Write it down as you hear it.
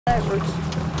backwards.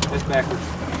 That's backwards.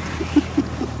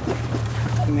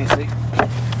 Give me a seat.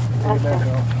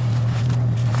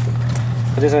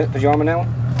 Okay. Put your arm in that one.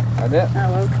 Like that.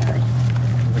 Oh, okay.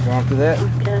 Put your arm through that.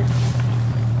 Okay.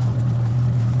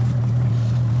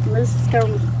 This is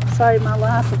going to save my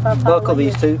life if I fall Buckle in.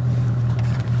 these two.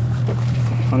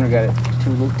 Hunter got it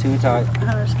too tight.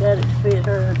 Hunter's got it to fit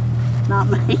her, not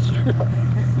me.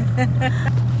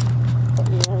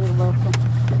 Yeah, you're welcome.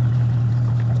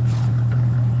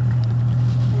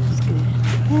 That's good.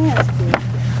 That's good.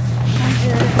 I'm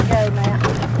good to go now.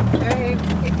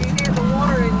 If you hear the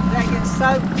water and that gets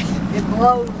soaked, it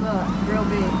blows up real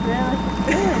big. Really?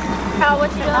 Good. Kyle, what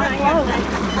you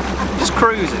doing? Just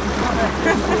cruising.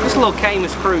 Just a little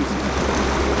Camus cruising.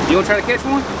 You want to try to catch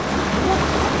one?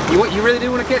 You really do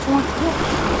want to catch one?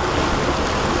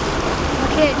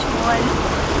 I'll catch one.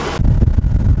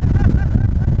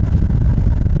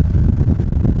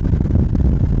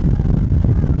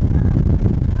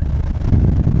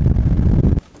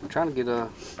 I'm trying to get a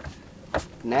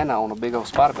Nana on a big old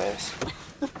spotted bass.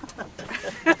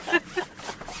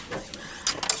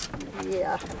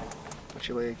 Yeah. What's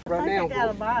your leg? Right now. I got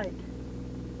a bite.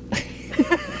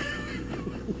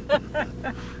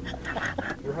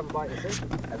 You have a bite yourself?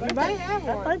 You may have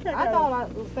one. I thought I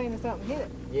was seeing something hit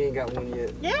it. You ain't got one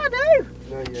yet. Yeah, I do.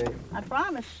 No, you ain't. I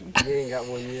promise you. You ain't got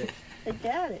one yet. I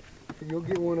got it. You'll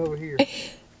get one over here.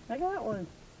 I got one.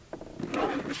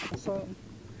 So,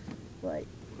 wait.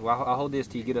 Well, I'll hold this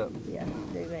till you get up. Yeah,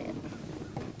 do that.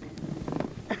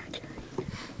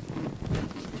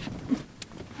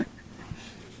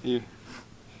 Here.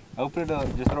 Open it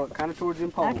up. Just throw it kind of towards the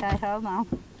pole. Okay, hold on.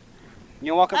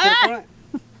 You want to walk up to the front?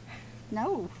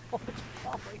 No.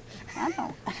 I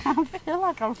don't. I feel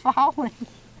like I'm falling.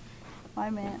 Wait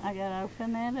a minute. I gotta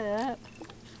open that up.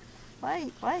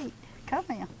 Wait. Come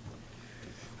here.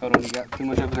 Hold on. You got too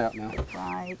much of it out now.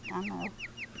 Right. I know.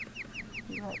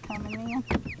 Is that coming in?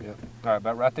 Yep. All right.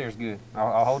 About right there is good.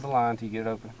 I'll hold the line till you get it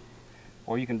open.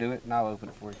 Or you can do it and I'll open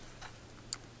it for you.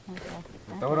 Okay.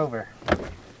 Throw it over there.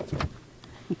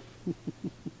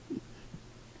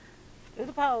 To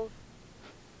the pole.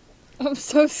 I'm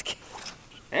so scared.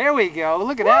 There we go.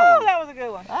 Look at Woo, that one. that was a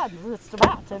good one. I was just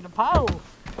about to the pole.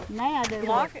 Now I do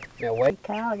Mark it. Now wait.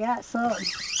 Kyle got something.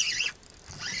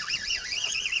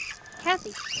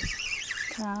 Kathy,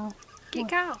 Kyle. get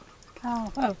Kyle.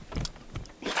 Kyle. Oh.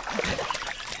 He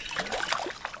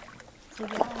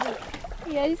got it.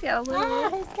 Yeah, he's got a little. Ah,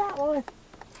 he's got one.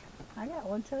 I got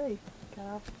one too.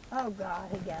 Kyle. Oh God,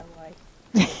 he got away.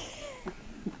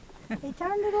 He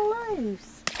turned it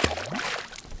loose.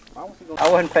 I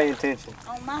wasn't paying attention.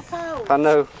 On my pole. I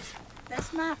know.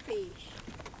 That's my fish.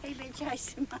 He been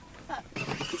chasing my pole.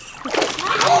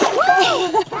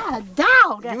 God,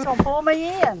 dog, that's gonna pull me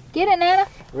in. Get it, Nana.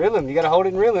 Reel him. You got to hold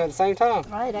it and reel him at the same time.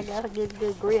 Right, I gotta get a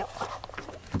good grip.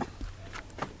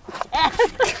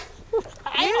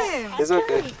 Get him. It's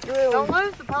okay. Don't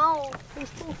lose the pole.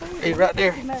 He's right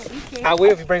there. No, you can't. I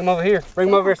will if you bring him over here. Bring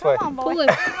him over this way. Come on, boy. Pull him.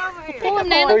 Get him over here. Pull him, Oh,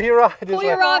 Nana. you're right. Pull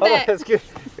your rod Hold on, back. that's good.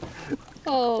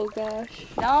 Oh gosh.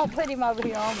 Don't put him over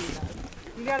here on me,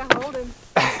 though. You gotta hold him.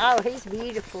 Oh, he's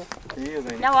beautiful. He is,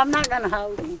 ain't he? No, I'm not gonna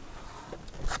hold him.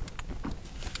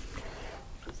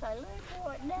 Say, look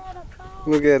what Nana caught.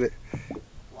 Look at it.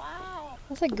 Wow.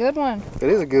 That's a good one. It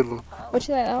is a good one. What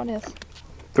you think that one is?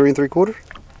 3 3/4.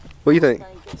 What do you think? I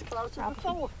think it's closer to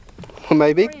 4. Well,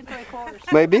 maybe. 3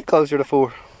 3/4. Maybe closer to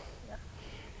 4.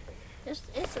 It's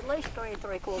at least 3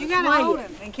 3/4. You gotta hold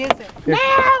him and kiss him.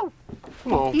 No!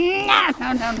 Come on.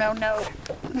 No.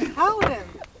 Hold him.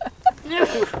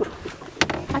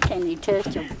 I can't even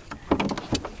touch him.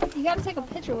 You gotta take a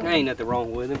picture with There him. ain't nothing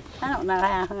wrong with him. I don't know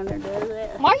how Hunter does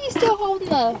that. Why are you still holding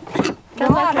the?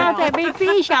 Because I caught that big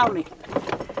fish on it.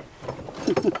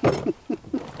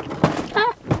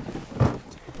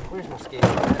 Where's my scale? I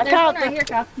There's caught one right the here,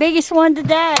 Kyle. biggest one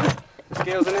today.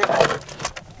 Scales in there?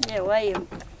 Yeah, weigh him.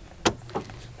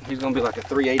 He's going to be like a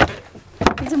 380.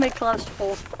 He's gonna be close to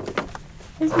 4.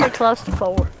 He's gonna be close to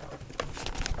 4. Put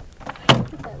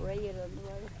that red under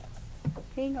there.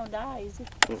 He ain't gonna die, is he?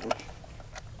 Don't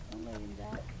let him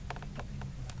die.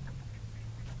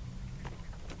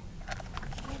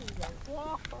 What is that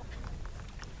whopper?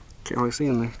 Can't really see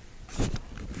him there.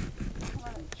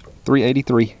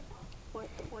 383.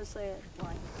 What's that?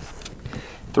 Like?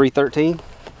 313.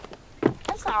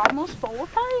 That's almost 4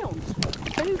 pounds.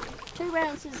 2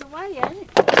 ounces away, ain't it?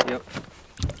 Yep.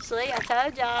 See, I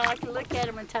told y'all I can look at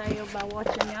them and tell by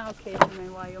watching y'all catch them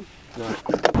and weigh them.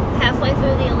 Halfway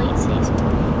through the elite season.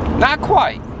 Not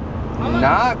quite.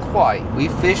 Not quite. We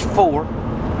fished 4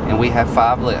 and we have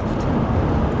 5 left.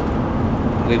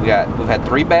 We've had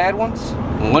 3 bad ones,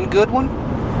 1 good one,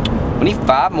 We need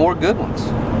 5 more good ones.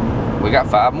 We got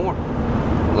 5 more.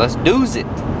 Let's do it.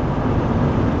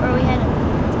 Where are we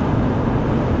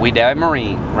headed? We down at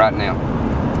Marine right now.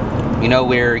 You know,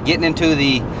 we're getting into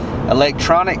the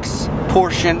electronics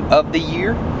portion of the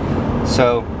year.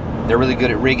 So they're really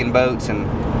good at rigging boats and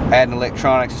adding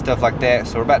electronics and stuff like that.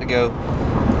 So we're about to go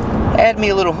add me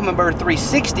a little Humminbird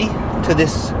 360 to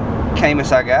this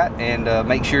Camus I got, and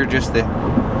make sure just the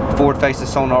forward facing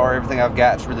sonar, everything I've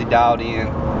got is really dialed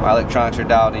in. My electronics are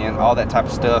dialed in, all that type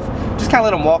of stuff. Just kind of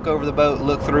let them walk over the boat,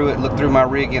 look through it, look through my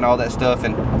rigging, all that stuff,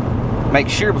 and make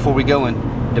sure before we go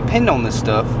and depend on this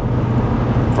stuff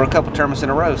for a couple tournaments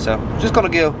in a row. So just gonna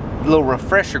give a little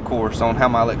refresher course on how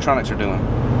my electronics are doing.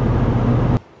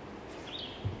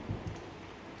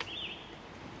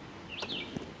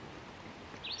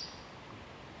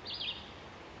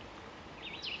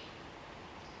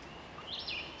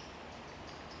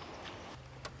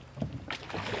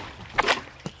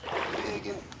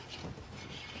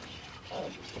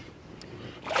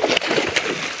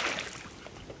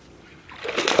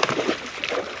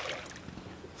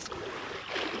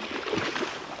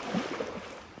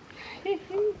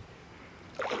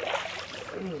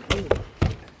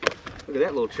 Look at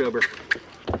that little chubber.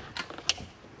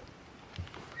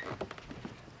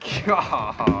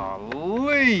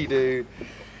 Golly, dude.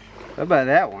 How about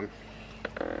that one?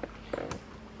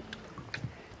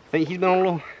 Think he's been on a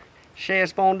little shad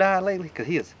spawn diet lately? Because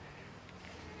he is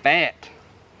fat.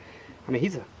 I mean,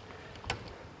 he's a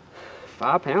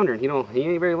 5-pounder, and he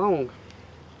ain't very long.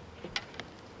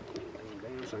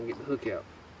 So I can get the hook out.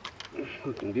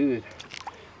 Looking good.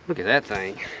 Look at that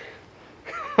thing.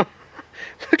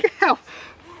 Look at how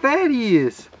fat he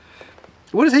is.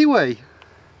 What does he weigh?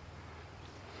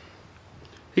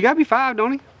 He gotta be 5,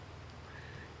 don't he?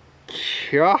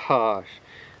 Gosh.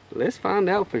 Let's find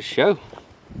out for sure.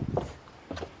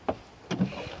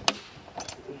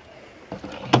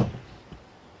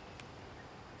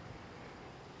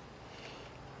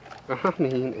 I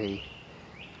mean, a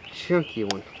chunky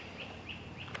one.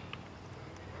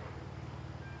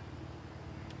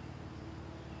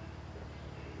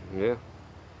 Yeah.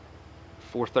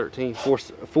 413,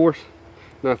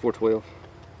 412.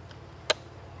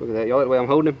 Look at that, y'all, that way I'm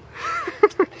holding him.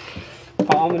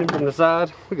 Palming him from the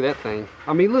side. Look at that thing.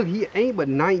 I mean, look, he ain't but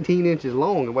 19 inches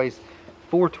long and weighs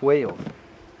 412.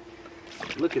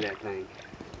 Look at that thing.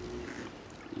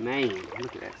 Man,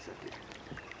 look at that sucker.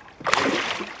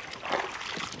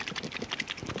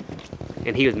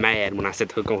 And he was mad when I set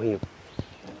the hook on him.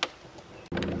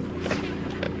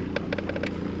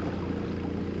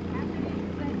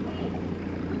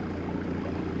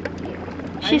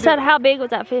 She said, how big was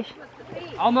that fish?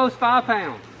 Almost 5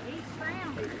 pounds.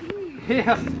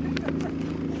 Yeah.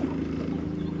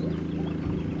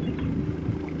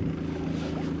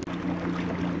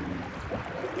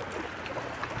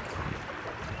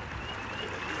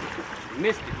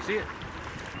 Missed it, you see it?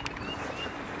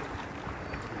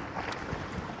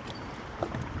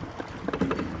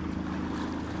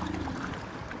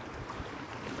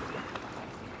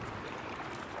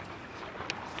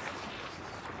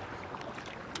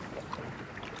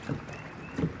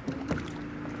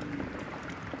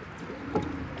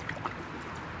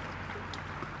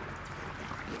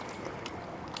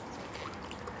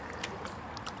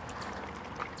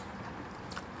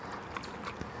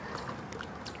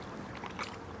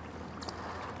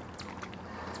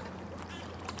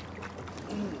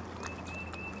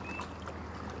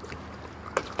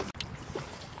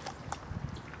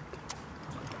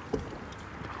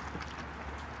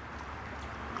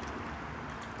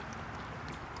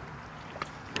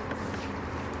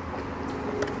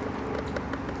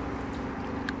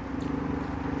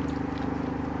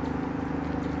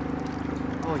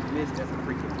 Oh, you missed. That's a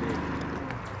freaking big.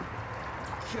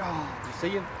 Oh, you see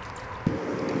him?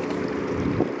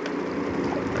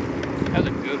 That was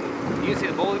a good one. You can see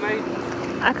the bull he made?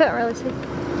 I couldn't really see.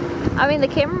 I mean, the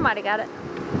camera might have got it.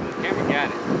 The camera got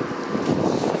it.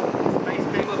 His face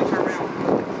came up and turned around.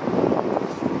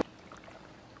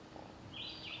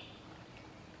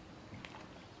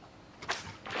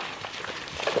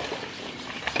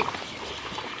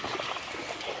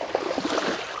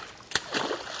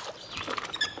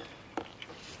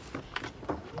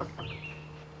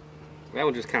 That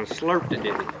one just kind of slurped it,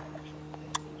 didn't it?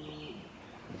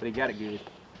 But he got it good.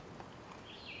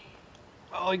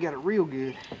 Oh, he got it real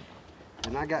good.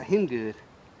 And I got him good.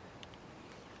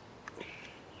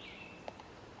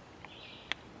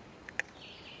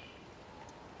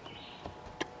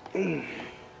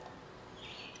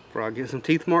 Before I get some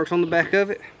teeth marks on the back of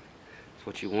it, that's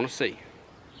what you want to see.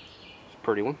 It's a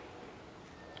pretty one.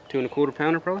 2 1/4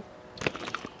 pounder probably.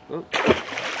 Oh.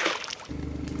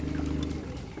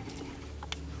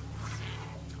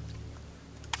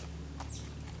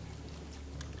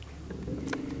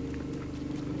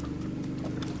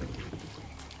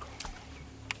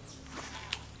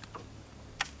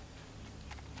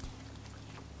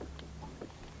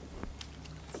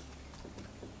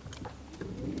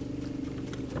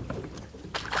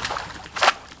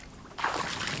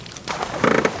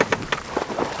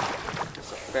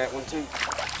 too.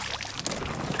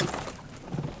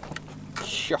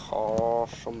 Oh,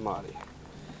 somebody.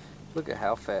 Look at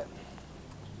how fat.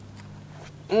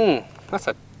 That's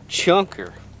a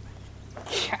chunker.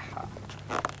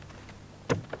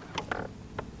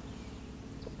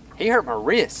 He hurt my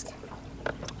wrist.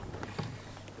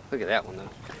 Look at that one though.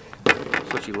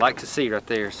 That's what you like to see right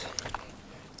there. Is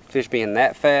fish being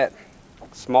that fat,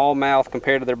 small mouth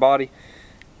compared to their body.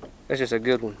 That's just a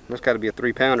good one. That's got to be a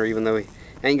 3-pounder, even though he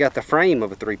ain't got the frame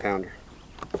of a 3-pounder.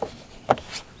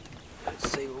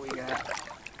 Let's see what we got.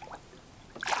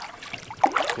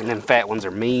 And them fat ones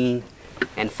are mean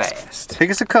and fast.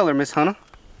 Pick us a color, Miss Hunter.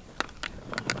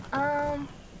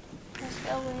 Let's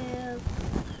go with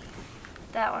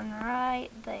that one right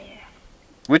there.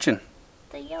 Which one?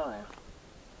 The yellow.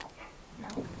 No.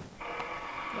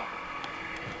 Yeah.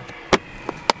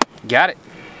 Got it.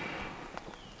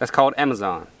 That's called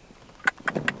Amazon.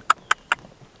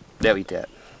 They'll eat that.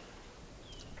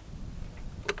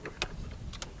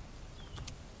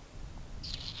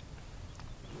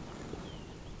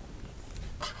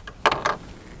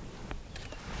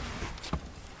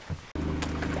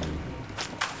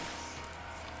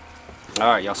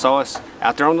 Alright, y'all saw us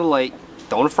out there on the lake,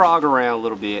 throwing a frog around a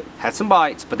little bit, had some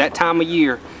bites, but that time of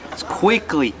year is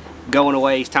quickly going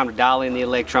away. It's time to dial in the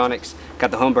electronics.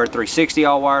 Got the Humminbird 360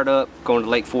 all wired up, going to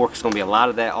Lake Fork. It's going to be a lot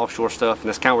of that offshore stuff, and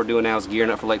that's kind of what we're doing now, is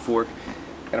gearing up for Lake Fork.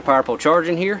 Got a power pole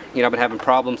charging here. You know, I've been having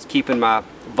problems keeping my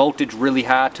voltage really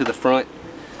high to the front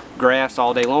graphs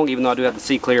all day long, even though I do have the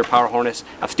C-Clear power harness.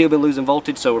 I've still been losing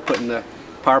voltage, so we're putting the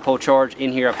power pole charge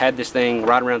in here. I've had this thing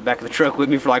right around the back of the truck with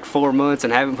me for like 4 months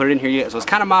and haven't put it in here yet, so it's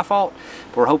kind of my fault,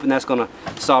 but we're hoping that's going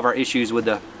to solve our issues with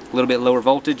the little bit lower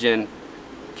voltage and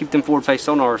keep them forward face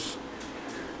sonars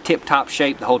tip-top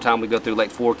shape the whole time we go through Lake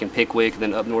Fork and Pickwick and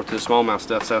then up north to the smallmouth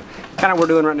stuff. So kind of what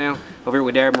we're doing right now over here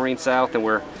with Darren Marine South, and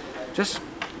we're just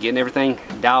getting everything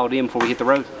dialed in before we hit the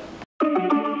road.